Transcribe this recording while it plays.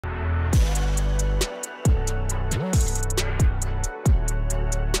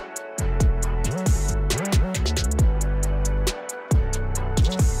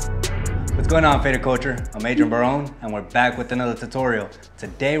going on, Faded Culture? I'm Adrian Barone and we're back with another tutorial.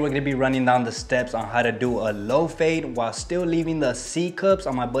 Today we're going to be running down the steps on how to do a low fade while still leaving the C cups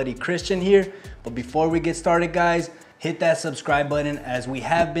on my buddy Christian here. But before we get started, guys, hit that subscribe button, as we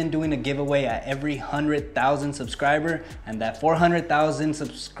have been doing a giveaway at every 100,000 subscriber, and that 400,000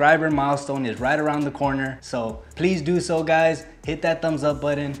 subscriber milestone is right around the corner. So please do so, guys. Hit that thumbs up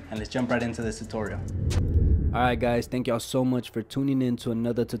button and let's jump right into this tutorial. Alright guys, thank y'all so much for tuning in to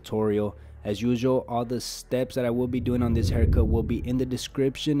another tutorial. As usual, all the steps that I will be doing on this haircut will be in the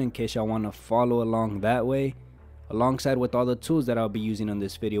description in case y'all want to follow along that way. Alongside with all the tools that I'll be using on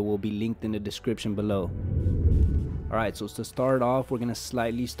this video will be linked in the description below. Alright, so to start off, we're going to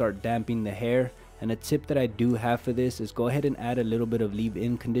slightly start damping the hair. And a tip that I do have for this is go ahead and add a little bit of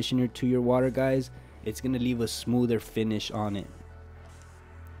leave-in conditioner to your water, guys. It's going to leave a smoother finish on it.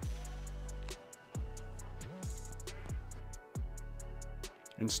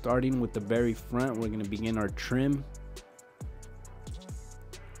 And starting with the very front, we're going to begin our trim.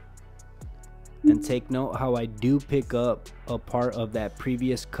 And take note how I do pick up a part of that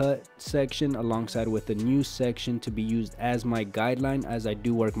previous cut section alongside with a new section to be used as my guideline as I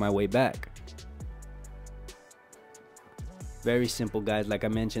do work my way back. Very simple, guys. Like I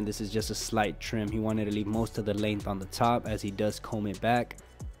mentioned, this is just a slight trim. He wanted to leave most of the length on the top as he does comb it back.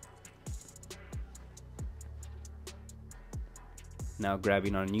 Now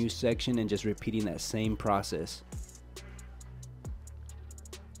grabbing our new section and just repeating that same process.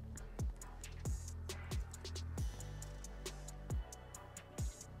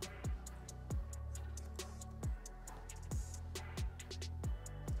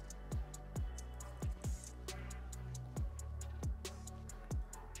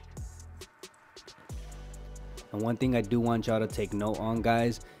 And one thing I do want y'all to take note on,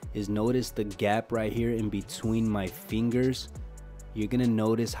 guys, is notice the gap right here in between my fingers. You're gonna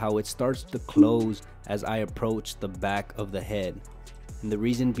notice how it starts to close as I approach the back of the head. And the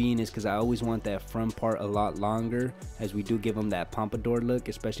reason being is because I always want that front part a lot longer, as we do give them that pompadour look,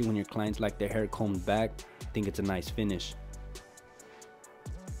 especially when your clients like their hair combed back. I think it's a nice finish.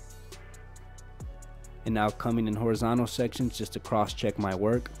 And now coming in horizontal sections just to cross check my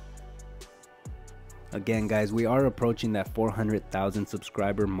work. Again, guys, we are approaching that 400,000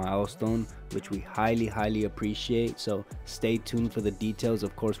 subscriber milestone, which we highly appreciate. So stay tuned for the details.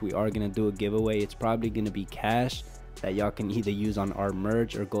 Of course, we are going to do a giveaway. It's probably going to be cash that y'all can either use on our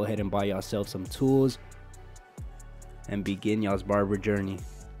merch or go ahead and buy yourself some tools and begin y'all's barber journey.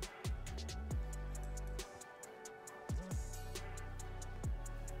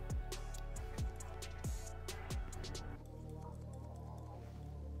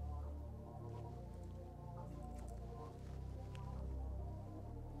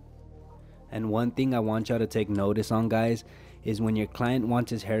 And one thing I want y'all to take notice on, guys, is when your client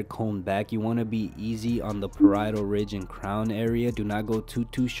wants his hair combed back, you want to be easy on the parietal ridge and crown area. Do not go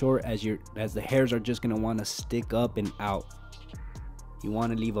too short, as the hairs are just going to want to stick up and out. You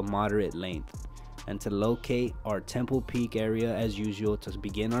want to leave a moderate length. And to locate our temple peak area, as usual, to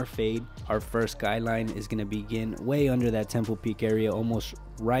begin our fade, our first guideline is going to begin way under that temple peak area, almost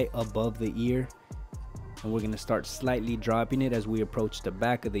right above the ear. And we're going to start slightly dropping it as we approach the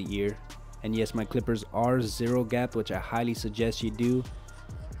back of the ear. And yes, my clippers are zero gap, which I highly suggest you do.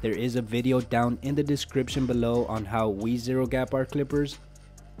 There is a video down in the description below on how we zero gap our clippers.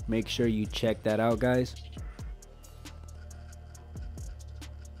 Make sure you check that out, guys.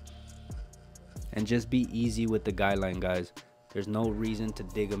 And just be easy with the guideline, guys. There's no reason to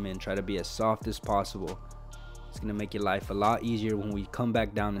dig them in. Try to be as soft as possible. It's going to make your life a lot easier when we come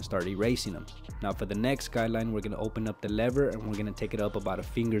back down and start erasing them. Now for the next guideline, we're going to open up the lever and we're going to take it up about a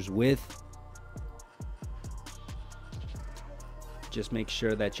finger's width. Just make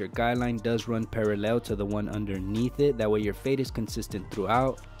sure that your guideline does run parallel to the one underneath it. That way your fade is consistent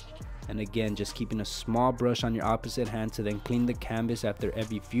throughout. And again, just keeping a small brush on your opposite hand to then clean the canvas after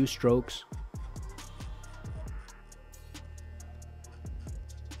every few strokes.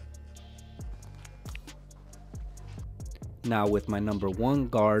 Now with my number 1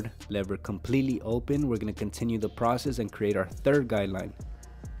 guard lever completely open, we're going to continue the process and create our third guideline.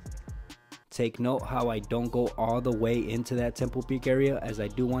 Take note how I don't go all the way into that temple peak area, as I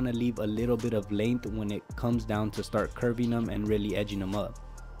do want to leave a little bit of length when it comes down to start curving them and really edging them up.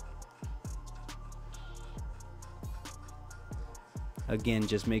 Again,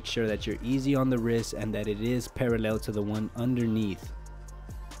 just make sure that you're easy on the wrist and that it is parallel to the one underneath.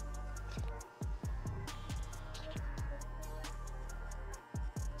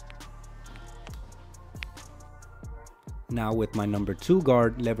 Now with my number 2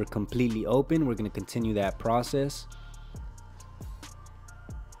 guard lever completely open, we're going to continue that process.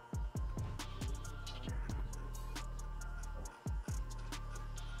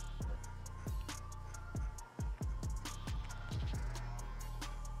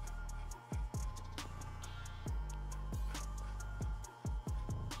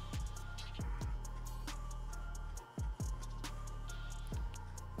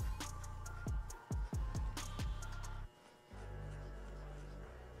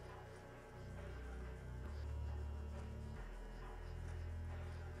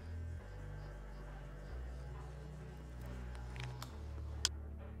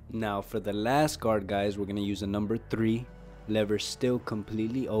 Now for the last guard, guys, we're gonna use a number 3. Lever still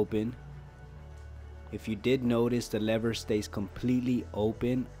completely open. If you did notice, the lever stays completely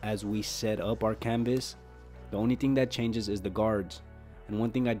open as we set up our canvas. The only thing that changes is the guards. And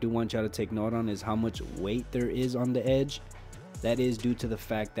one thing I do want y'all to take note on is how much weight there is on the edge. That is due to the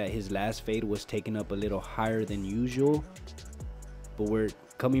fact that his last fade was taken up a little higher than usual. But we're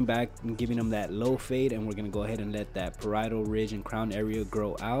coming back and giving him that low fade, and we're gonna go ahead and let that parietal ridge and crown area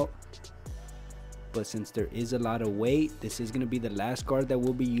grow out. But since there is a lot of weight, this is gonna be the last guard that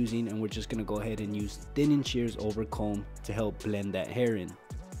we'll be using, and we're just gonna go ahead and use thinning shears over comb to help blend that hair in.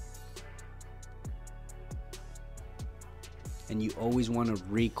 And you always want to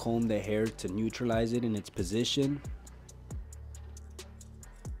recomb the hair to neutralize it in its position.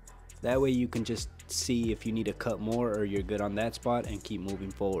 That way you can just see if you need to cut more or you're good on that spot and keep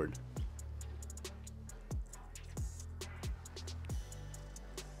moving forward.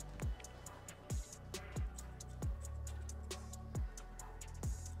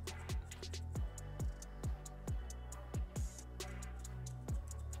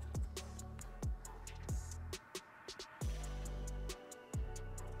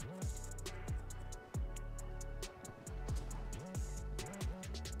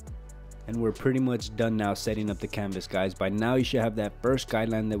 And we're pretty much done now setting up the canvas, guys. By now you should have that first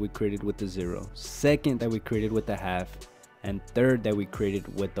guideline that we created with the 0, second that we created with the half, and third that we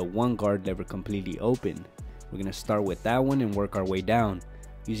created with the 1 guard lever completely open. We're gonna start with that one and work our way down.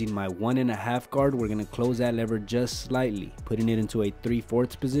 Using my 1.5 guard, we're gonna close that lever just slightly, putting it into a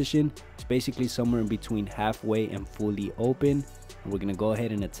 3/4 position. It's basically somewhere in between halfway and fully open. And we're gonna go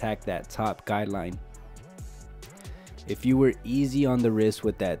ahead and attack that top guideline. If you were easy on the wrist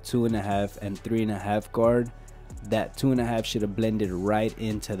with that 2.5 and 3.5 guard, that 2.5 should have blended right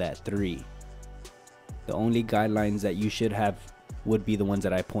into that 3. The only guidelines that you should have would be the ones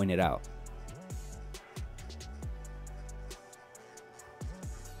that I pointed out.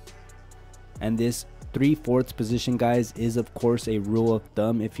 And this 3/4 position, guys, is of course a rule of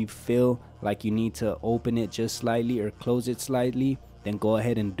thumb. If you feel like you need to open it just slightly or close it slightly, then go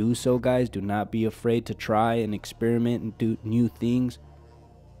ahead and do so, guys. Do not be afraid to try and experiment and do new things.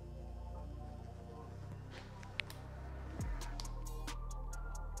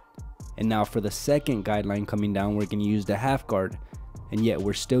 And now for the second guideline coming down, we're going to use the half guard, and yet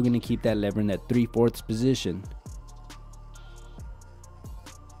we're still going to keep that lever in that 3/4 position.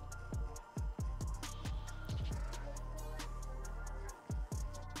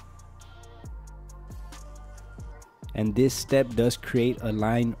 And this step does create a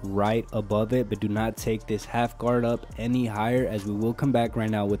line right above it, but do not take this half guard up any higher, as we will come back right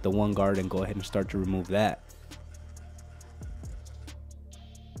now with the 1 guard and go ahead and start to remove that.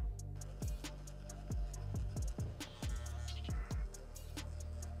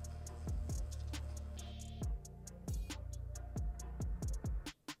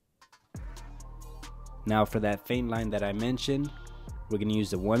 Now for that faint line that I mentioned, we're going to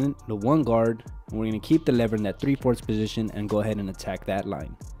use the one guard, and we're going to keep the lever in that 3/4 position and go ahead and attack that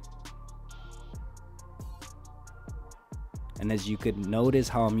line. And as you could notice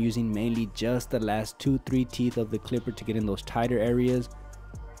how I'm using mainly just the last 2-3 teeth of the clipper to get in those tighter areas.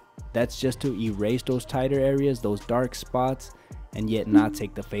 That's just to erase those tighter areas, those dark spots, and yet not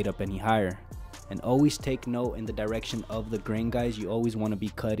take the fade up any higher. And always take note in the direction of the grain, guys. You always want to be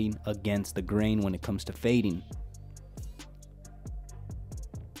cutting against the grain when it comes to fading.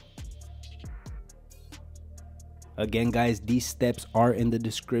 Again, guys, these steps are in the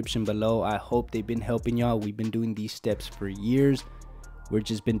description below. I hope they've been helping y'all. We've been doing these steps for years. We've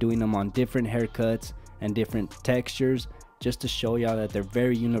just been doing them on different haircuts and different textures, just to show y'all that they're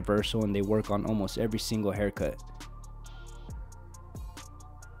very universal and they work on almost every single haircut.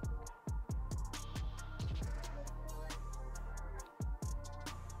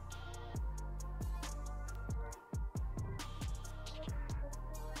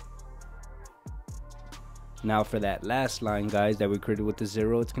 Now for that last line, guys, that we created with the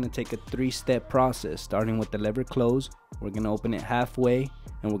 0, it's going to take a 3-step process, starting with the lever close. We're going to open it halfway,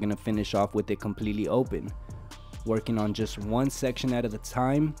 and we're going to finish off with it completely open. Working on just one section at a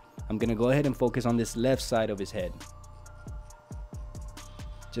time, I'm going to go ahead and focus on this left side of his head.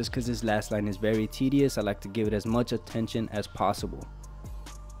 Just because this last line is very tedious, I like to give it as much attention as possible.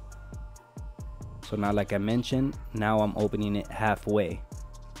 So now, like I mentioned, now I'm opening it halfway.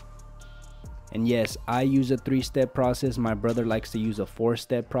 And yes, I use a 3-step process. My brother likes to use a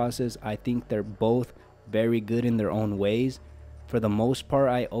 4-step process. I think they're both very good in their own ways. For the most part,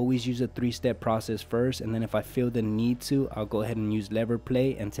 I always use a 3-step process first, and then if I feel the need to, I'll go ahead and use lever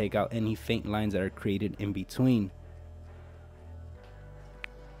play and take out any faint lines that are created in between.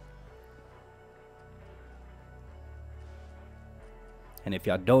 And if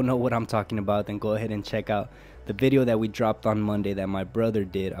y'all don't know what I'm talking about, then go ahead and check out the video that we dropped on Monday that my brother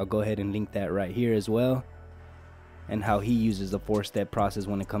did. I'll go ahead and link that right here as well, and how he uses the 4-step process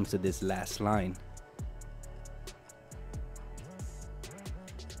when it comes to this last line.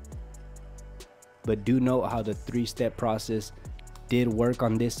 But do note how the 3-step process did work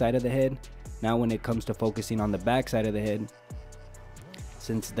on this side of the head. Now when it comes to focusing on the back side of the head,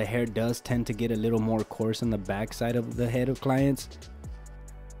 since the hair does tend to get a little more coarse on the back side of the head of clients,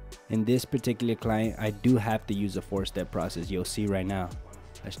 in this particular client I do have to use a 4-step process. You'll see right now,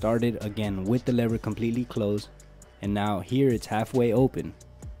 I started again with the lever completely closed, and now here it's halfway open.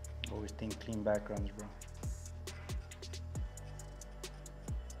 Always think clean backgrounds, bro.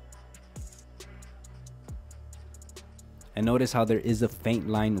 And notice how there is a faint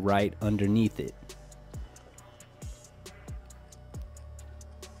line right underneath it.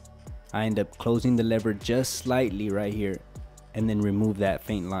 I end up closing the lever just slightly right here, and then remove that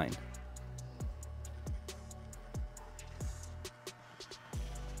faint line.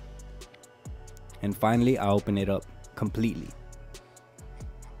 And finally, I open it up completely.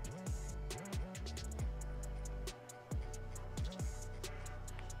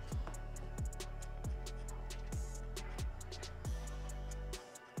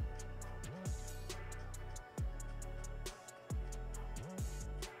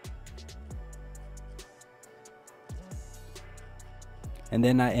 And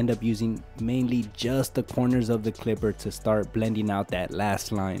then I end up using mainly just the corners of the clipper to start blending out that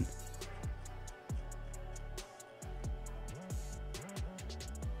last line.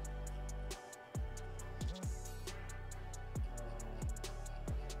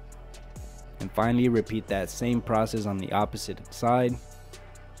 And finally repeat that same process on the opposite side.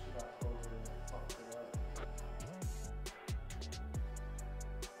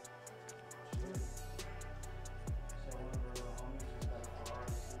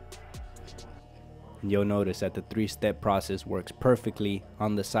 And you'll notice that the 3-step process works perfectly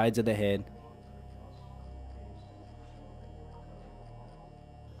on the sides of the head.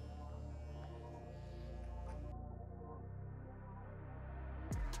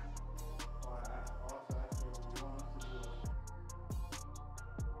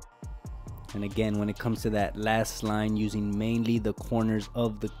 And again, when it comes to that last line, using mainly the corners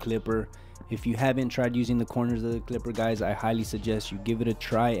of the clipper. If you haven't tried using the corners of the clipper, guys, I highly suggest you give it a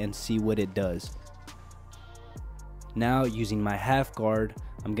try and see what it does. Now using my half guard,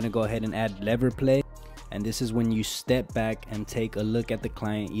 I'm gonna go ahead and add lever play, and this is when you step back and take a look at the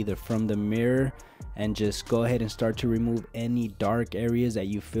client either from the mirror and just go ahead and start to remove any dark areas that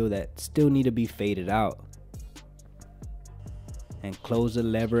you feel that still need to be faded out, and close the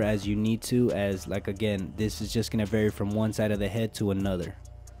lever as you need to, as like again, this is just gonna vary from one side of the head to another.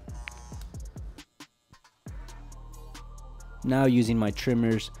 Now using my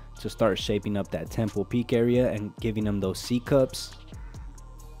trimmers to start shaping up that temple peak area and giving them those C-cups.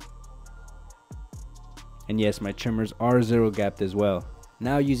 And yes, my trimmers are 0 gapped as well.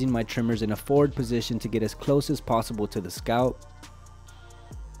 Now using my trimmers in a forward position to get as close as possible to the scalp,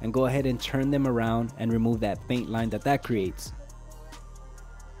 and go ahead and turn them around and remove that faint line that creates.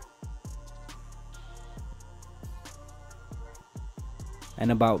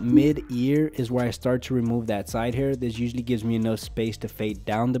 And about mid-ear is where I start to remove that side hair. This usually gives me enough space to fade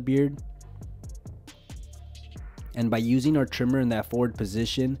down the beard. And by using our trimmer in that forward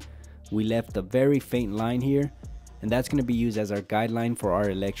position, we left a very faint line here, and that's going to be used as our guideline for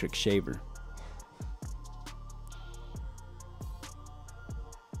our electric shaver.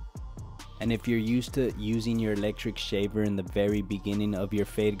 And if you're used to using your electric shaver in the very beginning of your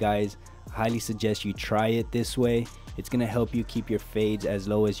fade, guys, I highly suggest you try it this way. It's gonna help you keep your fades as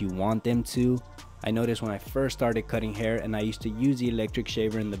low as you want them to. I noticed when I first started cutting hair and I used to use the electric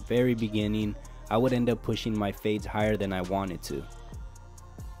shaver in the very beginning, I would end up pushing my fades higher than I wanted to.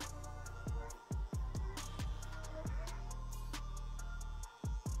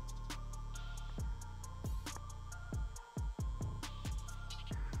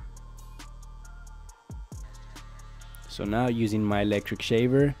 So now using my electric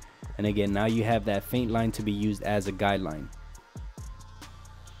shaver, and again, now you have that faint line to be used as a guideline.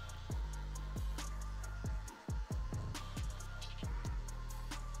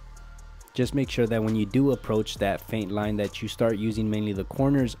 Just make sure that when you do approach that faint line that you start using mainly the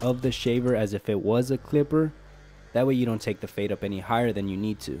corners of the shaver as if it was a clipper. That way you don't take the fade up any higher than you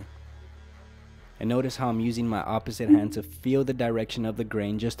need to. And notice how I'm using my opposite hand to feel the direction of the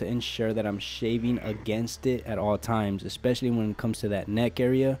grain just to ensure that I'm shaving against it at all times, especially when it comes to that neck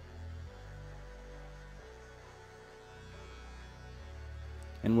area.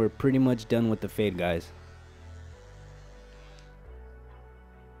 And we're pretty much done with the fade, guys.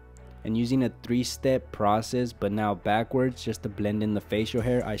 And using a 3-step process, but now backwards, just to blend in the facial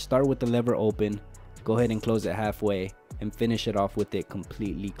hair, I start with the lever open, go ahead and close it halfway, and finish it off with it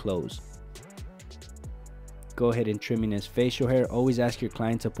completely closed. Go ahead and trimming his facial hair. Always ask your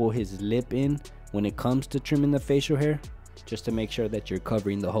client to pull his lip in when it comes to trimming the facial hair, just to make sure that you're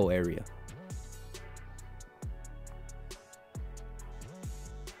covering the whole area.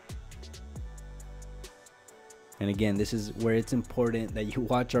 And again, this is where it's important that you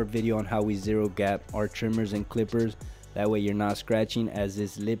watch our video on how we zero gap our trimmers and clippers. That way you're not scratching, as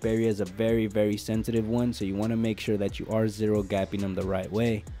this lip area is a very sensitive one, so you want to make sure that you are zero gapping them the right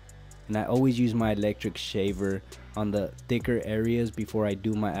way. And I always use my electric shaver on the thicker areas before I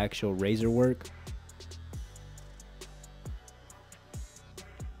do my actual razor work.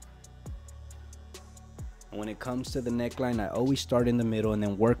 And when it comes to the neckline, I always start in the middle and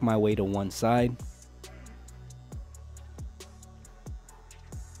then work my way to one side.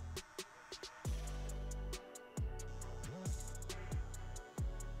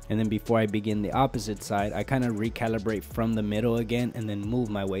 And then before I begin the opposite side, I kind of recalibrate from the middle again and then move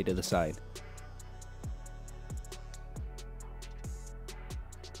my way to the side.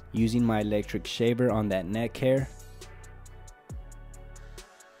 Using my electric shaver on that neck hair.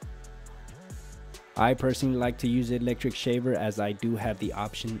 I personally like to use the electric shaver, as I do have the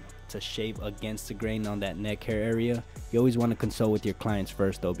option to shave against the grain on that neck hair area. You always want to consult with your clients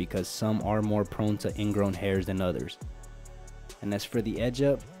first though, because some are more prone to ingrown hairs than others. And as for the edge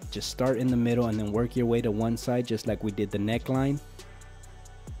up, just start in the middle and then work your way to one side, just like we did the neckline,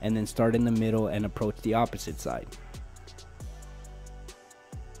 and then start in the middle and approach the opposite side.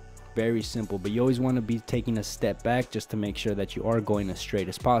 Very simple, but you always want to be taking a step back just to make sure that you are going as straight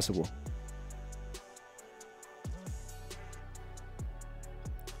as possible.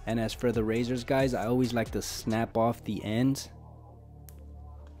 And as for the razors, guys, I always like to snap off the ends.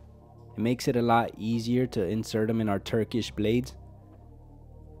 It makes it a lot easier to insert them in our Turkish blades.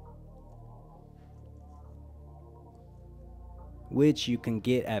 Which you can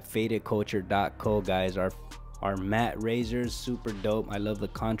get at fadedculture.co, guys. Our matte razors, super dope. I love the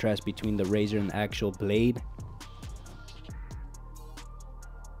contrast between the razor and the actual blade.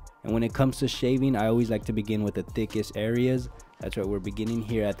 And when it comes to shaving, I always like to begin with the thickest areas. That's right, we're beginning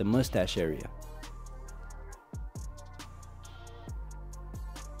here at the mustache area.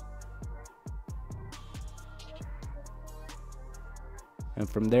 And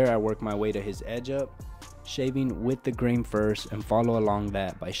from there, I work my way to his edge up, shaving with the grain first, and follow along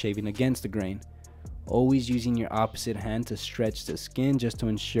that by shaving against the grain. Always using your opposite hand to stretch the skin just to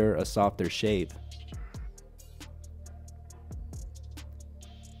ensure a softer shave.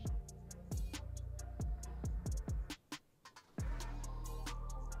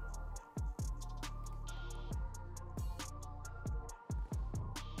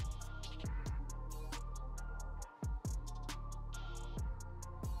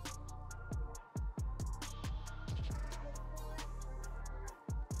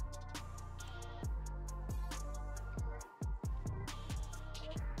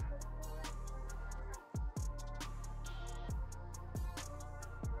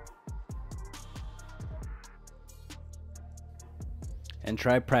 And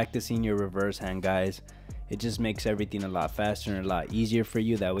try practicing your reverse hand, guys. It just makes everything a lot faster and a lot easier for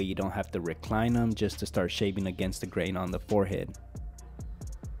you. That way you don't have to recline them just to start shaving against the grain on the forehead.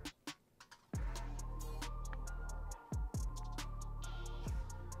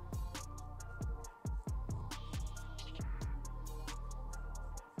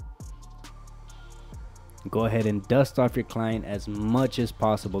 Go ahead and dust off your client as much as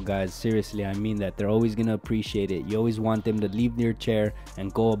possible, guys. Seriously, I mean that. They're always gonna appreciate it. You always want them to leave their chair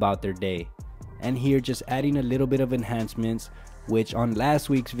and go about their day. And here, just adding a little bit of enhancements, which on last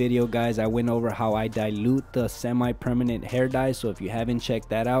week's video, guys, I went over how I dilute the semi-permanent hair dye. So if you haven't checked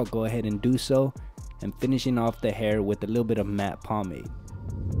that out, go ahead and do so. And finishing off the hair with a little bit of matte pomade.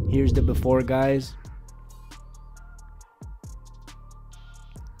 Here's the before, guys.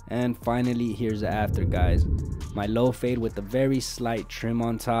 And finally, here's the after, guys. My low fade with a very slight trim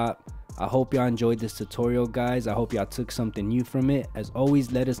on top. I hope y'all enjoyed this tutorial, guys. I hope y'all took something new from it. As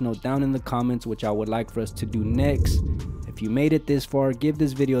always, let us know down in the comments what y'all would like for us to do next. If you made it this far, give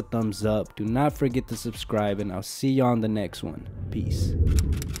this video a thumbs up. Do not forget to subscribe, and I'll see y'all on the next one. Peace.